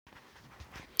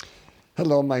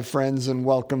Hello, my friends, and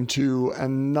welcome to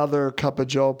another Cup of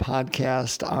Joe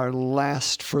podcast, our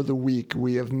last for the week.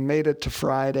 We have made it to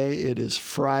Friday. It is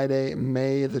Friday,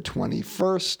 May the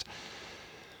 21st.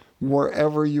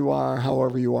 Wherever you are,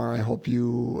 however you are, I hope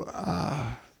you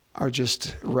are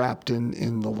just wrapped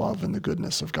in the love and the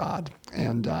goodness of God.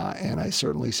 And I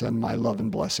certainly send my love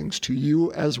and blessings to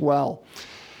you as well.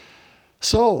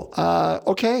 So,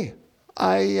 okay.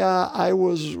 I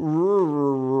was,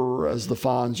 as the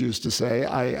Fonz used to say,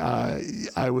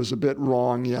 I was a bit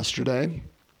wrong yesterday.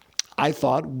 I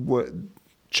thought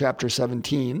chapter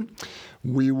 17,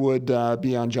 we would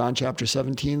be on John chapter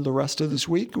 17 the rest of this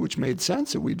week, which made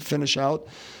sense that we'd finish out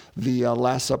the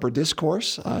Last Supper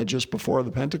discourse just before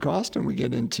the Pentecost, and we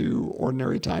get into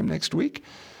ordinary time next week.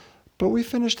 But we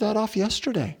finished that off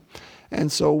yesterday. And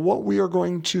so what we are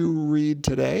going to read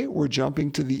today, we're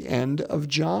jumping to the end of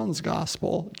John's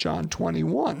Gospel, John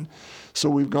 21. So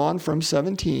we've gone from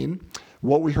 17,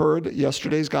 what we heard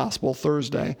yesterday's Gospel,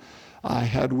 Thursday.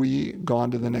 Had we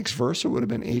gone to the next verse, it would have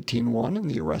been 18:1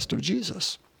 and the arrest of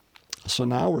Jesus. So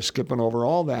now we're skipping over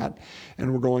all that,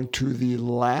 and we're going to the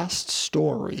last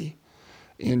story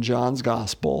in John's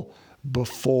Gospel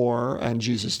before, and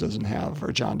John doesn't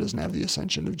have the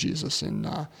ascension of Jesus in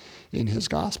his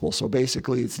gospel. So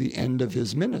basically it's the end of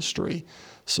his ministry.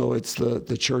 So it's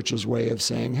the church's way of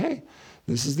saying, hey,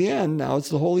 this is the end. Now it's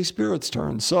the Holy Spirit's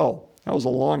turn. So that was a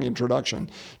long introduction.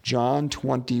 John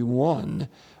 21,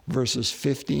 verses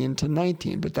 15 to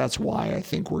 19. But that's why I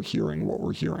think we're hearing what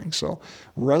we're hearing. So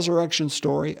resurrection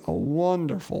story, a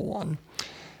wonderful one,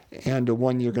 and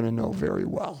one you're going to know very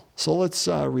well. So let's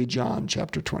read John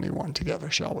chapter 21 together,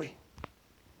 shall we?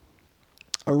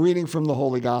 A reading from the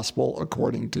Holy Gospel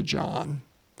according to John.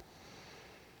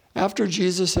 After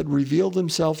Jesus had revealed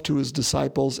himself to his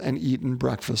disciples and eaten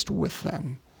breakfast with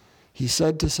them, he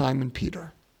said to Simon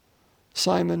Peter,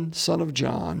 "Simon, son of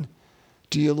John,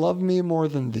 do you love me more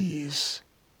than these?"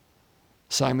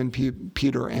 Simon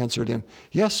Peter answered him,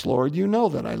 "Yes, Lord, you know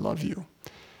that I love you."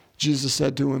 Jesus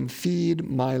said to him, "Feed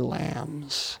my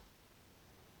lambs."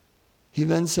 He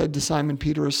then said to Simon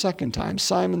Peter a second time,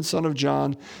 "Simon, son of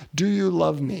John, do you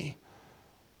love me?"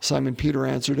 Simon Peter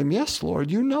answered him, "Yes,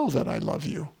 Lord, you know that I love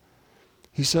you."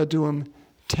 He said to him,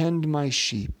 "Tend my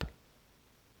sheep."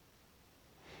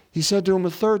 He said to him a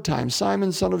third time,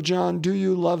 "Simon, son of John, do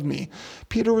you love me?"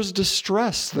 Peter was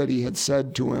distressed that he had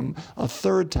said to him a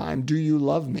third time, "Do you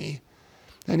love me?"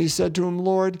 And he said to him,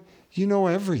 "Lord, you know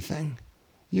everything.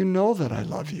 You know that I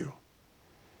love you."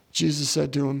 Jesus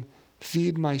said to him,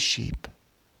 "Feed my sheep.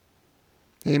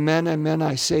 Amen, amen,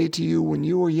 I say to you, when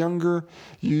you were younger,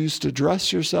 you used to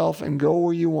dress yourself and go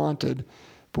where you wanted.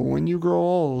 But when you grow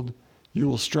old, you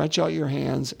will stretch out your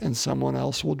hands and someone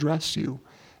else will dress you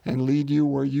and lead you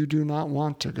where you do not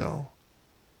want to go."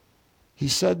 He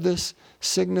said this,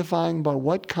 signifying by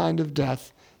what kind of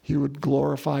death he would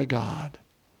glorify God.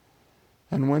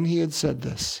 And when he had said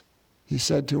this, he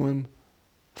said to him,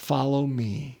 "Follow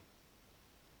me."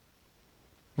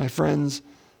 My friends,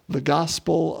 the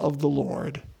gospel of the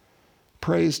Lord.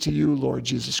 Praise to you, Lord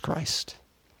Jesus Christ.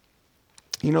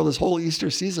 You know, this whole Easter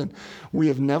season, we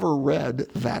have never read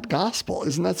that gospel.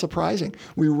 Isn't that surprising?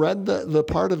 We read the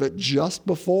part of it just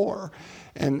before.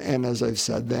 And as I've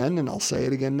said then, and I'll say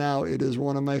it again now, it is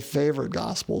one of my favorite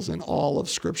gospels in all of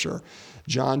Scripture,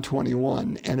 John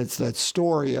 21. And it's that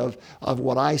story of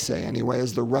what I say anyway,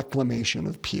 is the reclamation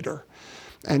of Peter.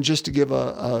 And just to give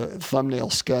a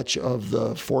thumbnail sketch of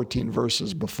the 14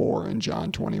 verses before in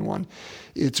John 21,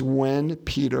 it's when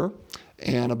Peter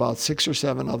and about 6 or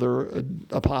 7 other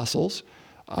apostles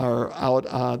are out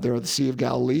there at the Sea of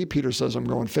Galilee. Peter says, "I'm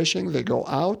going fishing." They go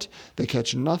out. They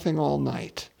catch nothing all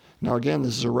night. Now, again,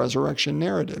 this is a resurrection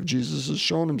narrative. Jesus has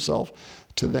shown himself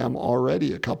to them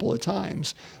already a couple of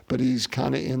times, but he's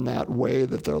kind of in that way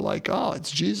that they're like, oh,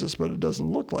 it's Jesus, but it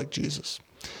doesn't look like Jesus.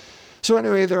 So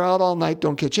anyway, they're out all night,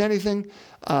 don't catch anything.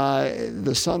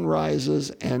 The sun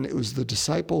rises, and it was the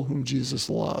disciple whom Jesus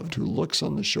loved who looks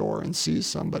on the shore and sees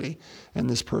somebody. And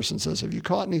this person says, "Have you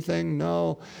caught anything?"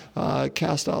 "No."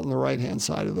 Cast out on the right-hand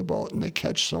side of the boat. And they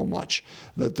catch so much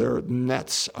that their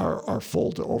nets are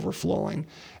full to overflowing.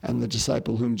 And the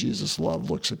disciple whom Jesus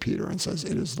loved looks at Peter and says,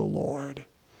 "It is the Lord."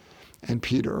 And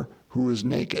Peter, who is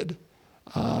naked,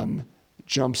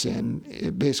 jumps into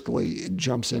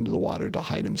the water to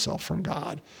hide himself from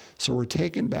God. So we're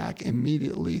taken back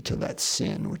immediately to that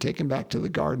sin. We're taken back to the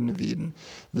Garden of Eden,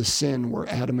 the sin where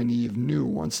Adam and Eve knew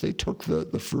once they took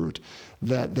the fruit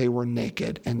that they were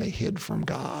naked and they hid from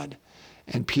God.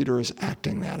 And Peter is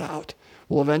acting that out.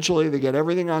 Well, eventually they get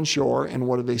everything on shore, and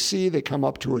what do they see? They come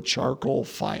up to a charcoal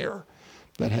fire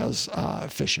that has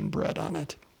fish and bread on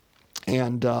it.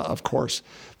 And, of course,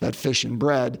 that fish and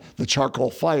bread, the charcoal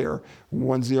fire,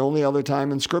 when's the only other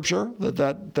time in Scripture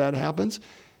that happens?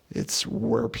 It's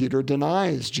where Peter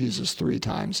denies Jesus 3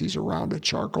 times. He's around a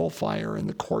charcoal fire in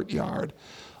the courtyard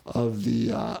of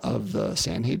the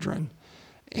Sanhedrin.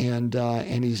 And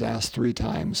he's asked 3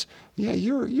 times, yeah,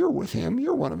 you're with him.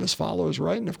 You're one of his followers,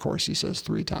 right? And, of course, he says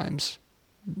 3 times,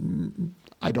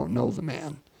 I don't know the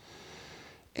man.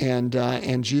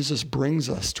 And Jesus brings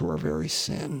us to our very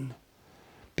sin,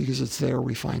 because it's there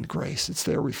we find grace. It's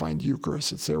there we find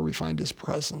Eucharist. It's there we find his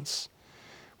presence.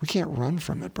 We can't run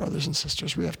from it, brothers and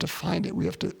sisters. We have to find it. We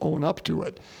have to own up to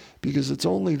it, because it's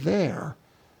only there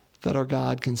that our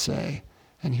God can say,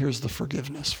 and here's the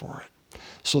forgiveness for it.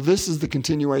 So this is the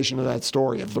continuation of that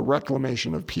story of the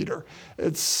reclamation of Peter.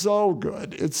 It's so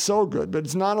good. It's so good. But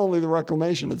it's not only the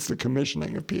reclamation, it's the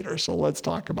commissioning of Peter. So let's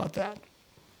talk about that.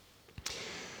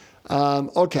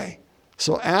 Okay.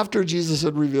 So after Jesus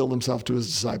had revealed himself to his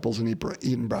disciples and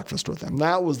eaten breakfast with them,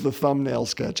 that was the thumbnail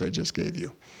sketch I just gave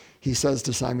you. He says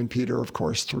to Simon Peter, of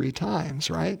course, 3 times,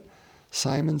 right?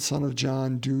 Simon, son of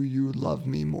John, do you love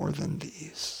me more than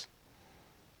these?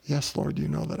 Yes, Lord, you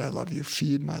know that I love you.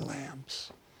 Feed my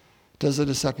lambs. Does it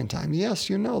a 2nd time? Yes,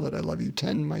 you know that I love you.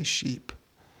 Tend my sheep.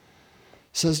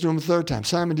 Says to him a 3rd time,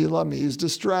 Simon, do you love me? He's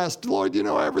distressed. Lord, you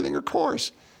know everything, of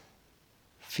course.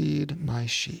 Feed my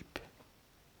sheep.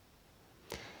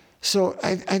 So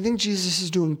I think Jesus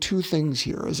is doing 2 things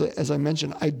here. As I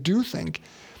mentioned, I do think,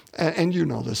 and you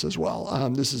know this as well,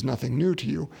 this is nothing new to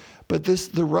you, but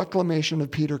the reclamation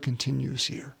of Peter continues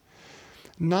here.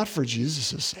 Not for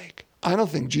Jesus' sake. I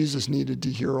don't think Jesus needed to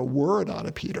hear a word out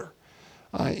of Peter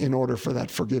in order for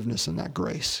that forgiveness and that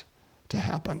grace to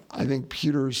happen. I think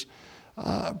Peter's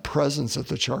presence at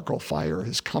the charcoal fire,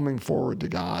 his coming forward to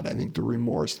God, I think the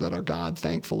remorse that our God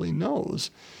thankfully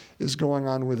knows is going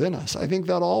on within us. I think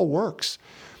that all works.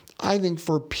 I think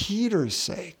for Peter's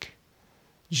sake,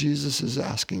 Jesus is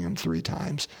asking him 3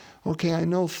 times. Okay, I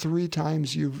know 3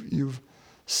 times you've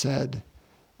said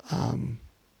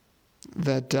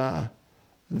that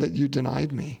you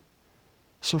denied me.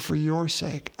 So for your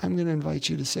sake, I'm going to invite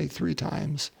you to say 3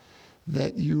 times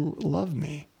that you love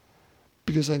me,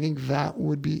 because I think that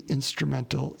would be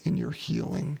instrumental in your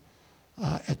healing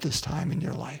at this time in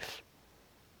your life.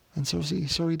 And so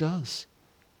he does.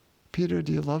 Peter,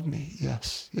 do you love me?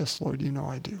 Yes. Yes, Lord, you know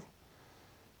I do.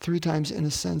 3 times, in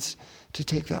a sense, to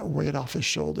take that weight off his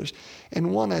shoulders.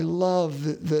 And one, I love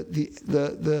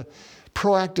the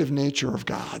proactive nature of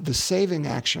God, the saving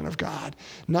action of God,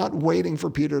 not waiting for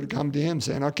Peter to come to him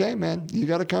saying, okay, man, you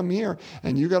got to come here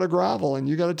and you got to grovel and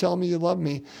you got to tell me you love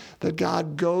me. That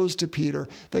God goes to Peter,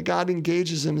 that God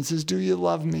engages him and says, do you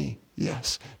love me?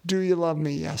 Yes. Do you love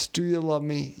me? Yes. Do you love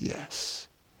me? Yes.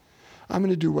 I'm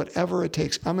going to do whatever it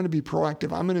takes. I'm going to be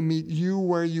proactive. I'm going to meet you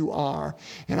where you are.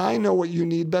 And I know what you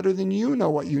need better than you know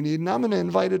what you need. And I'm going to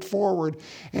invite it forward.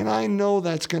 And I know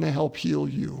that's going to help heal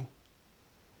you.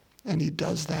 And he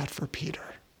does that for Peter.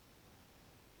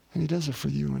 And he does it for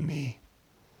you and me.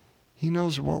 He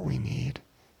knows what we need.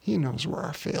 He knows where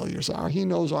our failures are. He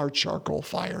knows our charcoal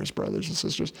fires, brothers and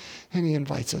sisters. And he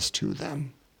invites us to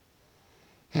them.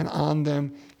 And on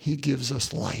them, he gives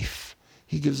us life.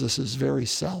 He gives us his very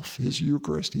self, his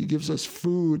Eucharist. He gives us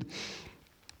food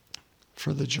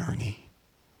for the journey.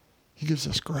 He gives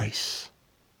us grace.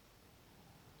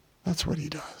 That's what he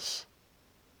does.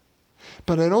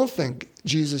 But I don't think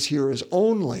Jesus here is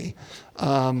only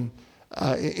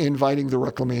inviting the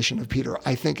reclamation of Peter.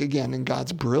 I think, again, in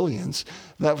God's brilliance,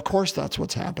 that of course that's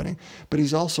what's happening, but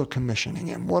he's also commissioning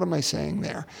him. What am I saying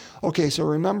there? Okay, so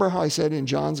remember how I said in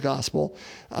John's gospel,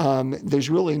 there's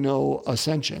really no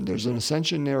ascension. There's an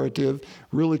ascension narrative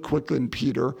really quick in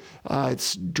Peter.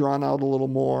 It's drawn out a little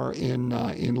more in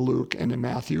Luke, and in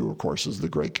Matthew, of course, is the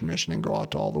Great Commissioning, go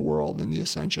out to all the world in the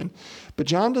ascension. But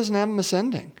John doesn't have him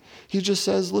ascending. He just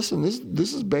says, listen,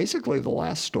 this is basically the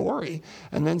last story,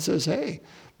 and then says, hey,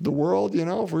 the world,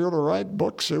 if we were to write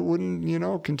books, it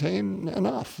wouldn't, contain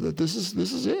enough. That this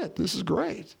is it. This is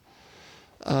great.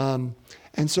 And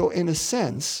so in a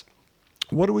sense,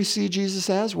 what do we see Jesus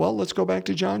as? Well, let's go back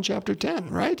to John chapter 10,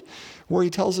 right? Where he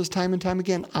tells us time and time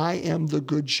again, I am the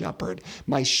good shepherd.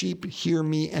 My sheep hear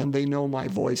me and they know my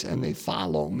voice and they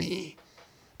follow me.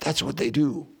 That's what they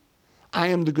do. I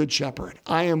am the good shepherd.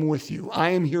 I am with you. I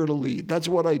am here to lead. That's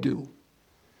what I do.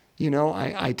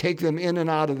 I take them in and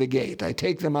out of the gate. I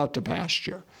take them out to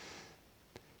pasture.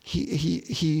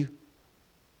 He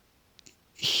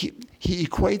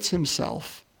equates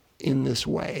himself in this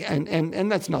way,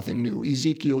 and that's nothing new.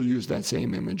 Ezekiel used that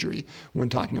same imagery when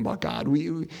talking about God.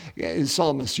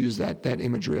 Psalmists use that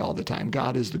imagery all the time.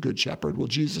 God is the good shepherd. Well,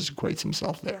 Jesus equates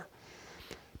himself there.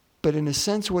 But in a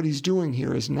sense, what he's doing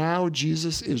here is now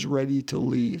Jesus is ready to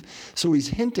leave. So he's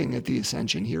hinting at the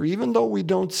ascension here. Even though we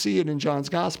don't see it in John's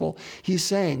gospel, he's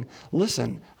saying,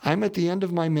 listen, I'm at the end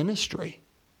of my ministry.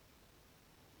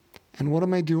 And what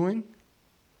am I doing?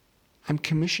 I'm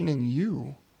commissioning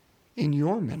you in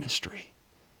your ministry,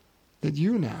 that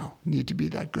you now need to be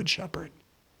that good shepherd.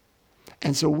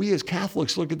 And so we as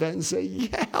Catholics look at that and say,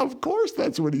 yeah, of course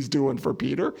that's what he's doing for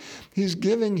Peter. He's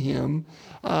giving him,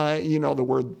 the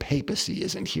word papacy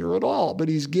isn't here at all, but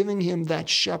he's giving him that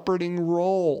shepherding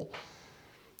role.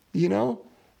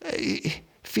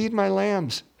 Feed my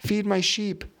lambs, feed my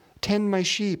sheep, tend my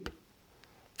sheep.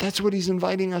 That's what he's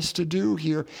inviting us to do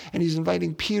here. And he's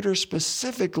inviting Peter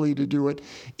specifically to do it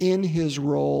in his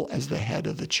role as the head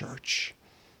of the church.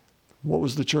 What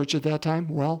was the church at that time?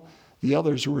 Well, the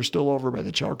others who were still over by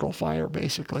the charcoal fire,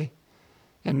 basically.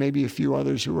 And maybe a few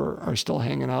others who are still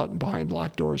hanging out behind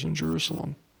locked doors in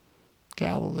Jerusalem,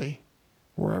 Galilee,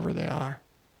 wherever they are.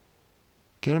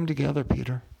 Get them together,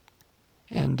 Peter,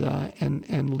 and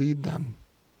lead them.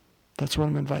 That's what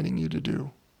I'm inviting you to do.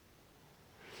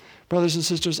 Brothers and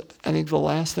sisters, I think the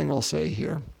last thing I'll say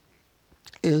here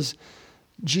is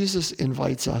Jesus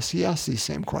invites us. He asks these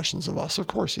same questions of us. Of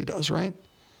course he does, right?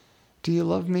 Do you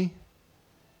love me?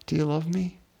 Do you love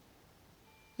me?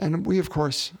 And we, of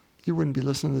course, you wouldn't be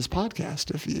listening to this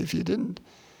podcast if you didn't.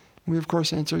 We, of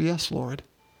course, answer, yes, Lord.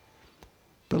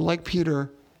 But like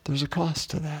Peter, there's a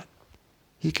cost to that.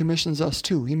 He commissions us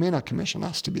too. He may not commission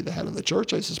us to be the head of the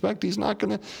church. I suspect he's not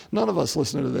going to, none of us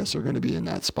listening to this are going to be in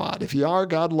that spot. If you are,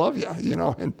 God love you,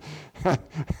 and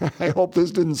I hope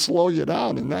this didn't slow you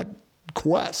down in that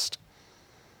quest.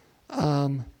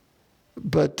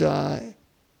 But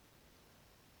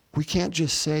we can't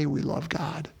just say we love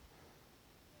God.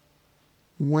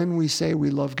 When we say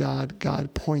we love God,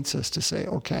 God points us to say,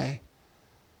 okay,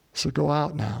 so go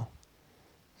out now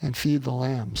and feed the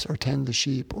lambs or tend the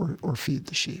sheep or feed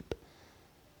the sheep.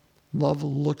 Love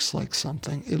looks like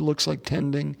something. It looks like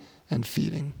tending and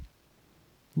feeding.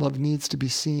 Love needs to be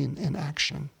seen in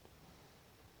action,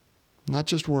 not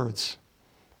just words.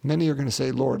 Many are going to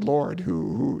say, Lord, Lord,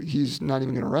 who he's not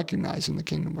even going to recognize in the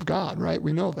kingdom of God, right?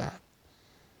 We know that.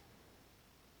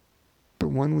 But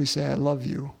when we say, I love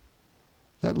you,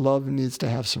 that love needs to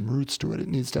have some roots to it. It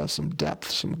needs to have some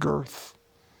depth, some girth.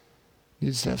 It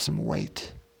needs to have some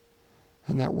weight.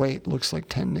 And that weight looks like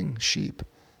tending sheep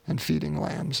and feeding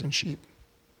lambs and sheep.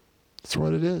 That's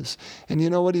what it is. And you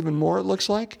know what even more it looks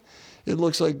like? It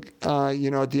looks like,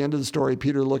 at the end of the story,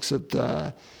 Peter looks at,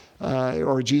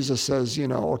 or Jesus says,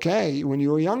 okay, when you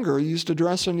were younger, you used to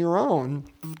dress on your own,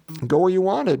 go where you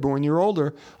wanted. But when you're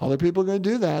older, other people are going to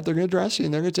do that. They're going to dress you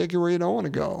and they're going to take you where you don't want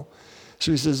to go.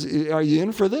 So he says, are you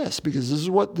in for this? Because this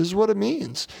is what it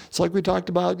means. It's like we talked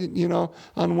about,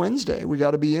 on Wednesday. We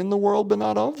got to be in the world, but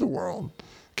not of the world.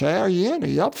 Okay, are you in? Are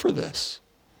you up for this?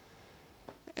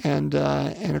 And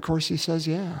of course he says,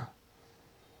 yeah.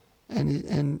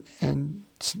 And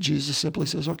Jesus simply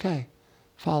says, okay,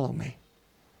 follow me.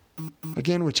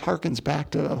 Again, which harkens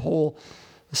back to that whole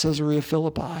Caesarea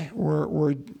Philippi,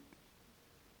 where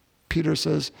Peter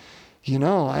says,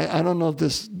 I don't know if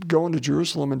this going to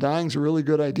Jerusalem and dying is a really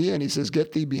good idea. And he says,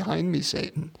 get thee behind me,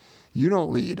 Satan. You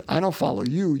don't lead. I don't follow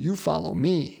you. You follow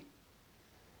me.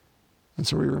 And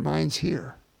so he reminds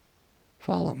here,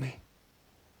 follow me.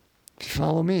 If you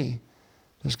follow me,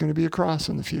 there's going to be a cross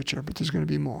in the future, but there's going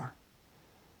to be more.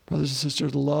 Brothers and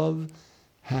sisters, love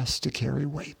has to carry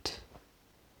weight.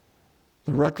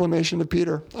 The reclamation of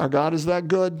Peter, our God is that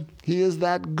good. He is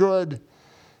that good.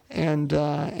 And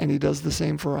he does the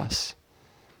same for us.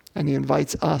 And he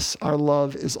invites us. Our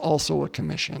love is also a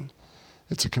commission.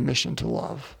 It's a commission to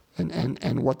love.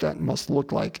 And what that must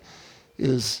look like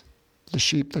is the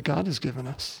sheep that God has given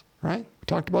us, right? We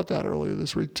talked about that earlier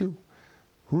this week too.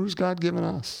 Who's God given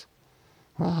us?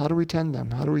 Well, how do we tend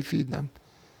them? How do we feed them?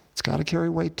 It's got to carry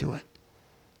weight to it.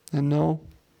 And no,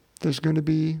 there's going to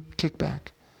be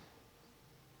kickback.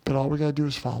 But all we got to do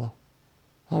is follow.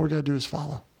 All we got to do is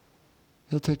follow.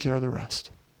 He'll take care of the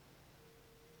rest.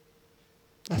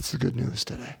 That's the good news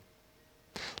today.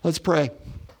 Let's pray.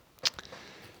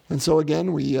 And so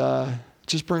again, we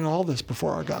just bring all this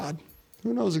before our God,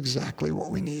 who knows exactly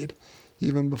what we need,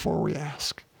 even before we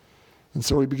ask. And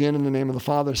so we begin in the name of the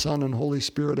Father, Son, and Holy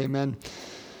Spirit. Amen.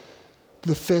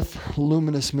 The fifth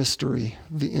luminous mystery,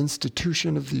 the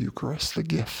institution of the Eucharist, the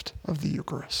gift of the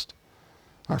Eucharist.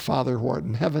 Our Father who art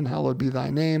in heaven, hallowed be thy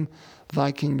name.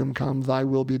 Thy kingdom come, thy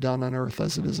will be done on earth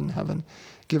as it is in heaven.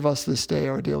 Give us this day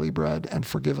our daily bread, and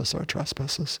forgive us our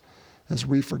trespasses, as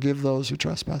we forgive those who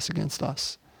trespass against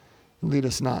us. Lead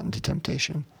us not into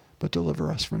temptation, but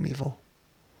deliver us from evil.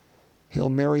 Hail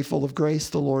Mary, full of grace,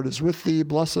 the Lord is with thee.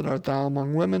 Blessed art thou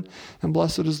among women, and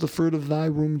blessed is the fruit of thy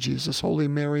womb, Jesus. Holy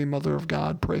Mary, Mother of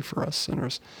God, pray for us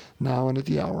sinners, now and at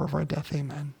the hour of our death.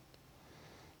 Amen.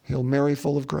 Hail Mary,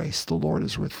 full of grace, the Lord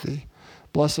is with thee.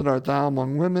 Blessed art thou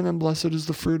among women, and blessed is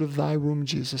the fruit of thy womb,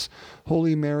 Jesus.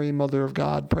 Holy Mary, Mother of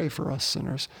God, pray for us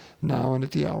sinners, now and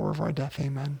at the hour of our death.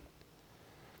 Amen.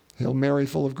 Hail Mary,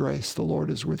 full of grace, the Lord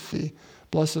is with thee.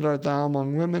 Blessed art thou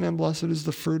among women, and blessed is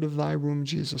the fruit of thy womb,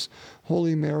 Jesus.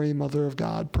 Holy Mary, Mother of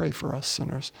God, pray for us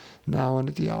sinners, now and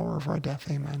at the hour of our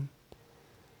death. Amen.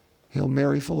 Hail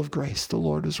Mary, full of grace, the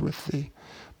Lord is with thee.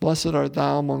 Blessed art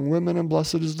thou among women, and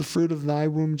blessed is the fruit of thy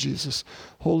womb, Jesus.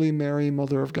 Holy Mary,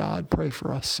 Mother of God, pray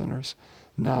for us sinners,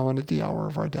 now and at the hour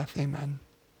of our death. Amen.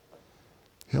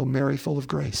 Hail Mary, full of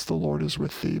grace, the Lord is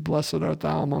with thee. Blessed art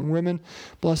thou among women,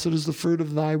 blessed is the fruit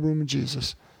of thy womb,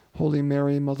 Jesus. Holy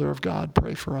Mary, Mother of God,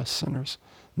 pray for us sinners,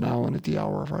 now and at the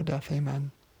hour of our death.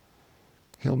 Amen.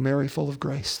 Hail Mary, full of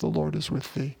grace, the Lord is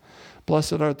with thee.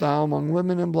 Blessed art thou among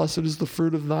women, and blessed is the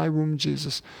fruit of thy womb,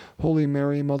 Jesus. Holy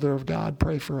Mary, Mother of God,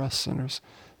 pray for us sinners,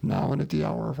 now and at the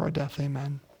hour of our death.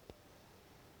 Amen.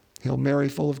 Hail Mary,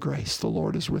 full of grace, the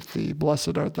Lord is with thee.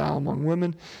 Blessed art thou among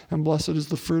women, and blessed is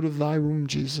the fruit of thy womb,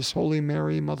 Jesus. Holy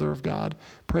Mary, Mother of God,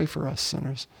 pray for us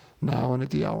sinners, now and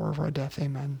at the hour of our death.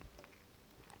 Amen.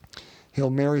 Hail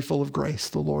Mary, full of grace,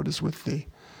 the Lord is with thee.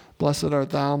 Blessed art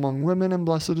thou among women, and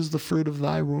blessed is the fruit of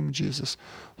thy womb, Jesus.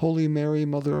 Holy Mary,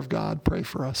 Mother of God, pray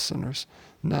for us sinners,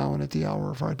 now and at the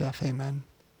hour of our death. Amen.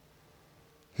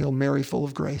 Hail Mary, full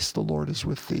of grace, the Lord is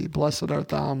with thee. Blessed art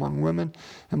thou among women,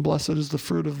 and blessed is the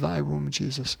fruit of thy womb,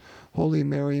 Jesus. Holy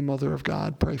Mary, Mother of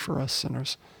God, pray for us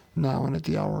sinners, now and at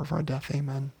the hour of our death.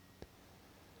 Amen.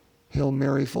 Hail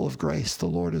Mary, full of grace, the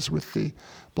Lord is with thee.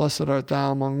 Blessed art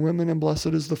thou among women, and blessed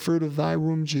is the fruit of thy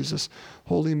womb, Jesus.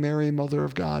 Holy Mary, Mother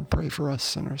of God, pray for us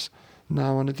sinners,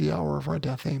 now and at the hour of our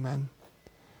death. Amen.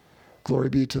 Glory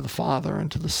be to the Father, and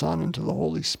to the Son, and to the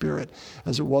Holy Spirit,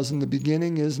 as it was in the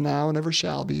beginning, is now, and ever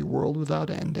shall be, world without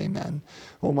end. Amen.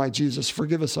 O my Jesus,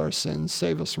 forgive us our sins,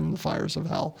 save us from the fires of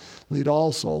hell, lead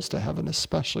all souls to heaven,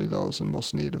 especially those in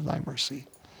most need of thy mercy.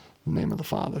 In the name of the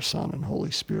Father, Son, and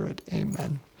Holy Spirit.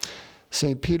 Amen.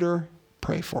 St. Peter,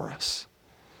 pray for us.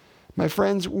 My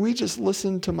friends, we just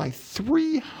listened to my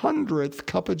 300th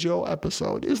Cup of Joe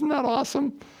episode. Isn't that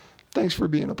awesome? Thanks for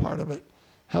being a part of it.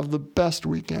 Have the best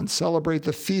weekend. Celebrate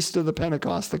the Feast of the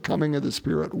Pentecost, the coming of the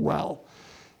Spirit, well.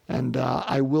 And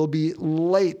I will be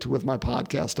late with my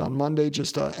podcast on Monday,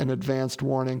 just an advanced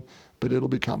warning, but it'll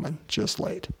be coming, just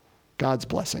late. God's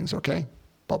blessings, okay?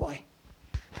 Bye-bye.